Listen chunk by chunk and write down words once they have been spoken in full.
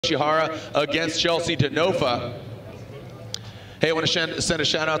Yoshihara against Chelsea Denofa. Hey, I want to send a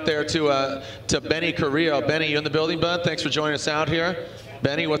shout out there to Benny Carrillo. Benny, you in the building, bud? Thanks for joining us out here.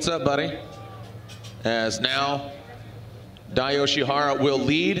 Benny, what's up, buddy? As now, Yoshihara will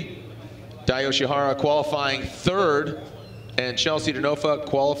lead. Yoshihara qualifying 3rd, and Chelsea Denofa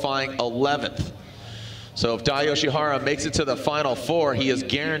qualifying 11th. So if Yoshihara makes it to the Final Four, he is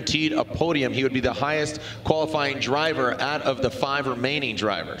guaranteed a podium. He would be the highest qualifying driver out of the 5 remaining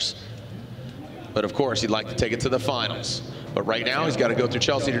drivers. But of course, he'd like to take it to the finals. But right now, he's got to go through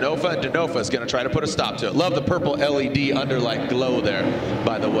Chelsea Denofa, and Denofa is going to try to put a stop to it. Love the purple LED underlight glow there,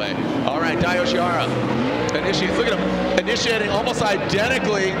 by the way. All right, Yoshihara initiates. Look at him initiating almost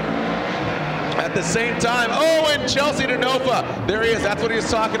identically at the same time. Oh, and Chelsea Denofa, there he is. That's what he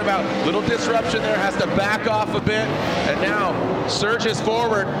was talking about. Little disruption there, has to back off a bit, and now surges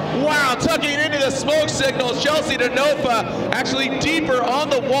forward. Wow, tucking into the smoke signals. Chelsea Denofa actually deeper on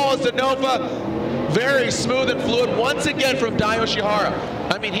the wall as Denofa. Very smooth and fluid once again from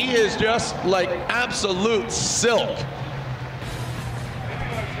Yoshihara. I mean, he is just like absolute silk.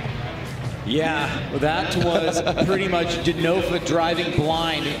 Yeah, that was pretty much Denofa driving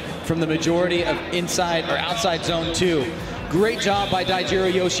blind from the majority of inside or outside zone 2. Great job by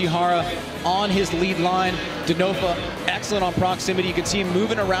Yoshihara on his lead line. Denofa excellent on proximity. You can see him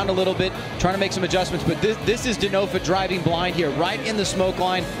moving around a little bit, trying to make some adjustments, but this is Denofa driving blind here, right in the smoke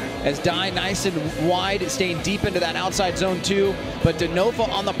line, as nice and wide, staying deep into that outside zone 2. But Denofa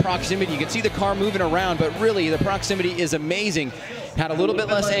on the proximity, you can see the car moving around, but really the proximity is amazing. Had a little bit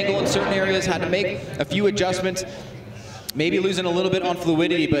less angle in certain areas, had to make a few adjustments. Maybe losing a little bit on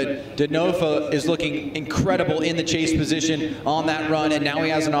fluidity, but Denofa is looking incredible in the chase position on that run, and now he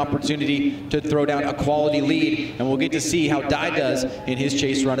has an opportunity to throw down a quality lead, and we'll get to see how does in his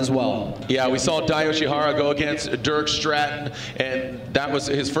chase run as well. Yeah, we saw Yoshihara go against Dirk Stratton, and that was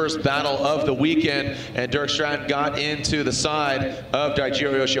his first battle of the weekend, and Dirk Stratton got into the side of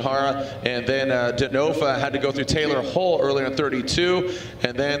Yoshihara, and then Denofa had to go through Taylor Hull earlier in 32,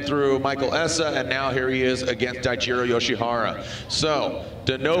 and then through Michael Essa, and now here he is against Yoshihara. So,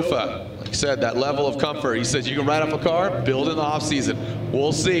 Denofa, like I said, that level of comfort. He says you can ride off a car, build in the offseason.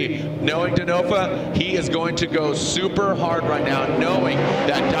 We'll see. Knowing Denofa, he is going to go super hard right now, knowing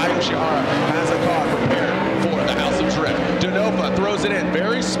that Yoshihara has a car prepared for the House of Drift. Denofa throws it in,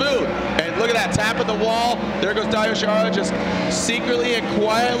 very smooth. And look at that, tap at the wall. There goes Yoshihara, just secretly and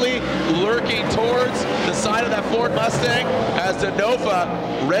quietly lurking towards the side of that Ford Mustang as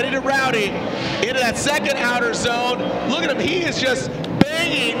Denofa, ready to rowdy, into that second outer zone. Look at him, he is just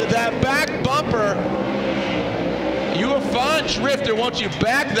banging that back bumper. You a fine drifter, won't you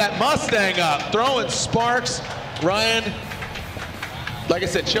back that Mustang up? Throwing sparks, Ryan. Like I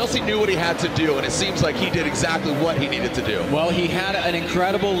said, Chelsea knew what he had to do, and it seems like he did exactly what he needed to do. Well, he had an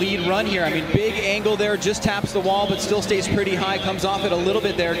incredible lead run here. I mean, big angle there, just taps the wall, but still stays pretty high, comes off it a little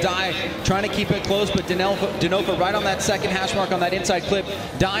bit there. Trying to keep it close, but Denofa right on that second hash mark on that inside clip.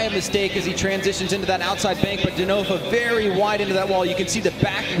 A mistake as he transitions into that outside bank, but Denofa very wide into that wall. You can see the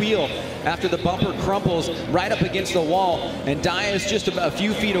back wheel after the bumper crumples right up against the wall, and is just a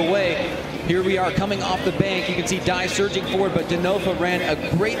few feet away. Here we are coming off the bank. You can see surging forward, but Denofa ran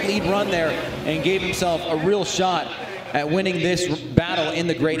a great lead run there and gave himself a real shot at winning this battle in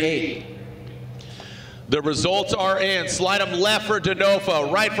the Great 8. The results are in. Slide them left for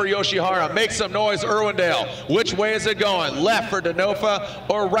Denofa, right for Yoshihara. Make some noise, Irwindale. Which way is it going? Left for Denofa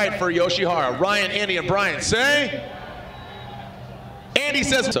or right for Yoshihara? Ryan, Andy, and Brian say? Andy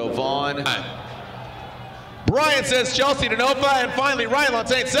says so. Vaughn. Brian says Chelsea Denofa, and finally Ryan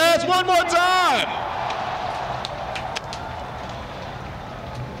Lantain says one more time.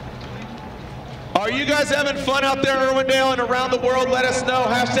 Are you guys having fun out there, Irwindale, and around the world? Let us know.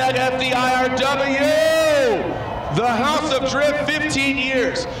 Hashtag FDIRW. The House of Drift, 15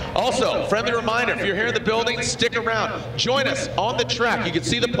 years. Also, friendly reminder, if you're here in the building, stick around. Join us on the track. You can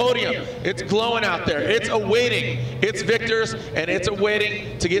see the podium. It's glowing out there. It's awaiting its victors, and it's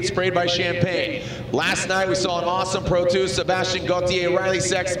awaiting to get sprayed by champagne. Last night, we saw an awesome Pro 2, Sebastian Gauthier, Riley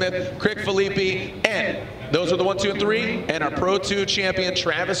Sexsmith, Crick Filippi, and those are the 1, 2, and 3, and our Pro 2 champion,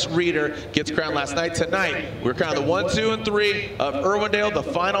 Travis Reeder, gets crowned last night. Tonight, we're crowned the 1, 2, and 3 of Irwindale, the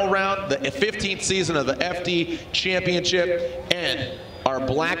final round, the 15th season of the FD Championship, and our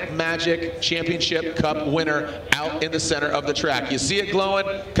Black Magic Championship Cup winner out in the center of the track. You see it glowing?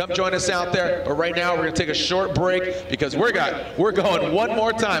 Come join us out there. But right now, we're going to take a short break because we're going one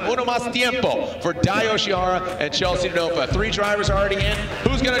more time. Uno más tiempo for Yoshihara and Chelsea Denofa. 3 drivers are already in.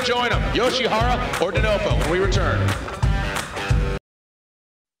 Who's going to join them? Yoshihara or Denofa when we return?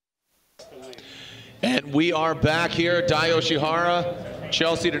 And we are back here. Yoshihara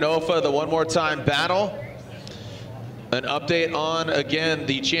Chelsea Denofa, the one more time battle. An update on, again,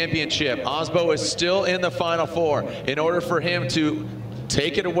 the championship. Osbo is still in the Final Four. In order for him to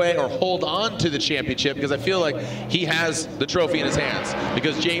take it away or hold on to the championship, because I feel like he has the trophy in his hands,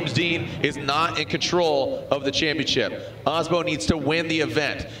 because James Dean is not in control of the championship. Osbo needs to win the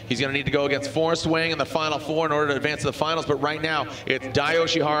event. He's going to need to go against Forrest Wang in the Final Four in order to advance to the finals, but right now it's Dai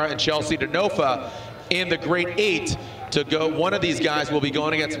Yoshihara and Chelsea Denofa in the Great 8 to go. One of these guys will be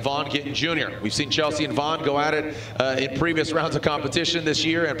going against Vaughn Gittin Jr. We've seen Chelsea and Vaughn go at it in previous rounds of competition this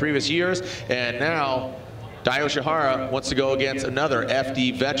year and previous years, and now Dai Yoshihara wants to go against another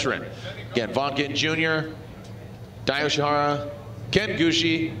FD veteran. Again, Vaughn Gittin Jr., Dai Yoshihara, Ken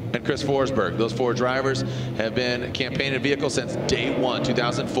Gushi, and Chris Forsberg. Those 4 drivers have been campaigning vehicles since day 1,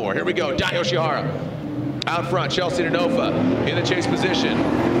 2004. Here we go, Dai Yoshihara. Out front, Chelsea Denofa in the chase position.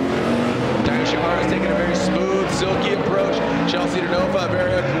 Dai Yoshihara is taking a very smooth, silky approach. Chelsea Denofa, a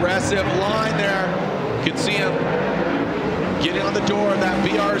very aggressive line there. You can see him getting on the door of that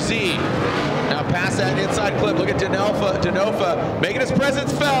VRZ. Now past that inside clip, look at Denofa making his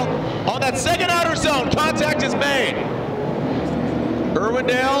presence felt on that second outer zone. Contact is made.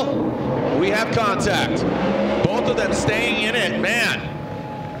 Irwindale, we have contact. Both of them staying in it, man.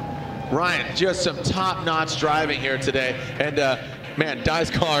 Ryan, just some top-notch driving here today. And man, Dai's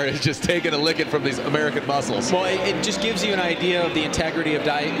car is just taking a licking from these American muscles. Well, it just gives you an idea of the integrity of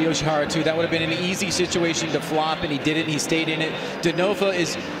Dai Yoshihara, too. That would have been an easy situation to flop, and he did it, and he stayed in it. Denofa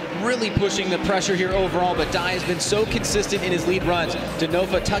is really pushing the pressure here overall, but Dai has been so consistent in his lead runs.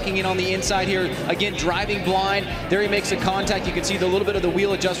 Denofa tucking in on the inside here, again, driving blind. There he makes a contact. You can see the little bit of the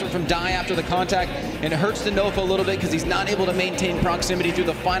wheel adjustment from Dai after the contact, and it hurts Denofa a little bit because he's not able to maintain proximity through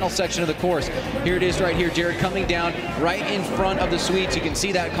the final section of the course. Here it is right here, Jared, coming down right in front of the Swedes. You can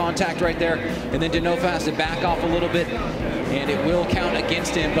see that contact right there, and then Denofa has to back off a little bit, and it will count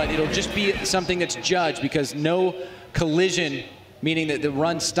against him, but it'll just be something that's judged because no collision, meaning that the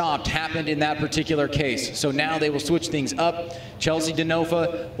run stopped, happened in that particular case. So now they will switch things up. Chelsea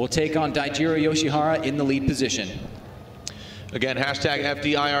Denofa will take on Daijiro Yoshihara in the lead position. Again, hashtag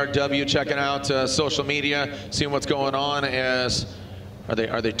FDIRW, checking out social media, seeing what's going on. As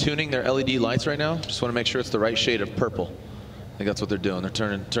are they tuning their LED lights right now? Just want to make sure it's the right shade of purple. I think that's what they're doing. They're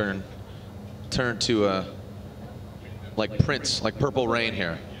turn to like Prince, like Purple Rain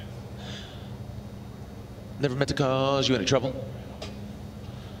here. Never meant to cause you any trouble.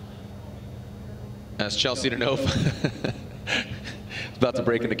 As Chelsea Denofa is about to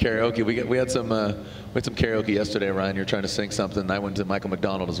break into karaoke. We had some karaoke yesterday, Ryan. You were trying to sing something. I went to Michael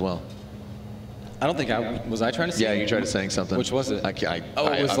McDonald as well. I don't think was I trying to sing? Yeah, you tried to sing something. Which was it? It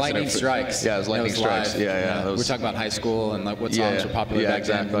was Lightning Strikes. Yeah, it was Lightning Strikes. Live. Yeah. We're talking about high school and like what songs were popular back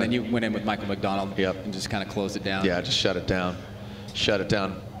then. And then you went in with Michael McDonald and just kind of closed it down. Yeah, just shut it down. Shut it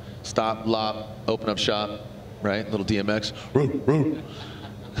down. Stop, lop, open up shop, right? Little DMX.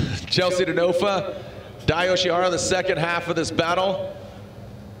 Chelsea Denofa, Dai Yoshihara, the second half of this battle.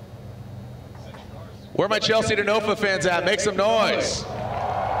 Where are my Chelsea Denofa fans at? Make some noise.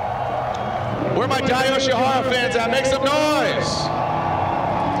 Where are my Dai Yoshihara fans at? Make some noise.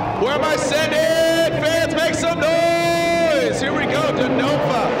 Where are my Send-In fans? Make some noise. Here we go,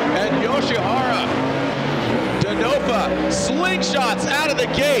 Denofa and Yoshihara. Denofa slingshots out of the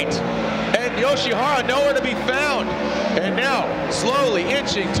gate, and Yoshihara nowhere to be found. And now, slowly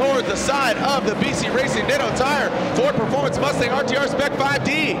inching towards the side of the BC Racing Ditto Tire Ford Performance Mustang RTR Spec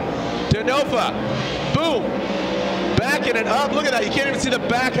 5D. Denofa, boom, backing it up. Look at that, you can't even see the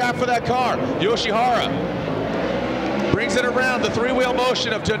back half of that car. Yoshihara brings it around, the three-wheel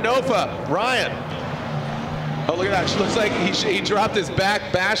motion of Denofa. Ryan. Oh, look at that. She looks like he dropped his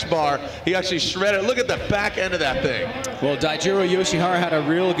back bash bar. He actually shredded it. Look at the back end of that thing. Well, Daijiro Yoshihara had a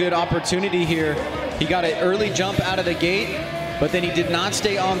real good opportunity here. He got an early jump out of the gate, but then he did not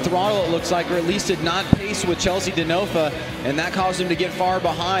stay on throttle, it looks like, or at least did not pace with Chelsea Denofa, and that caused him to get far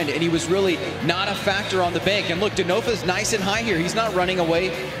behind, and he was really not a factor on the bank. And look, Denofa's nice and high here. He's not running away.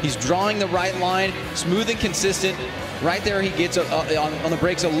 He's drawing the right line, smooth and consistent. Right there, he gets on the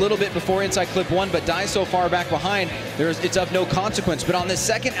brakes a little bit before inside clip 1, but Dai's so far back behind, it's of no consequence. But on the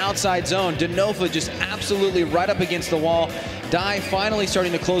second outside zone, Denofa just absolutely right up against the wall. Dai finally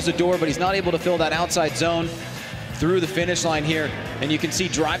starting to close the door, but he's not able to fill that outside zone through the finish line here. And you can see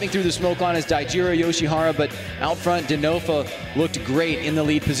driving through the smoke line is Daijiro Yoshihara, but out front, Denofa looked great in the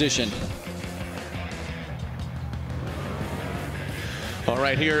lead position. All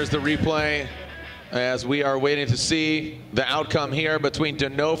right, here's the replay as we are waiting to see the outcome here between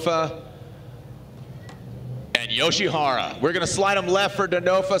Denofa and and Yoshihara. We're going to slide him left for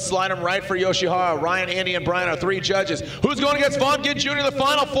Denofa, slide him right for Yoshihara. Ryan, Andy, and Brian are 3 judges. Who's going against Von Ginn Jr. in the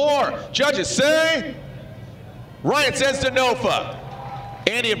final 4? Judges say... Ryan says Denofa.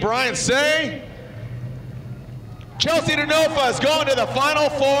 Andy and Brian say... Chelsea Denofa is going to the final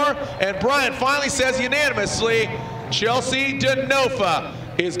 4, and Brian finally says unanimously, Chelsea Denofa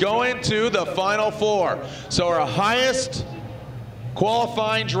is going to the final 4. So our highest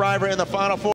qualifying driver in the final 4.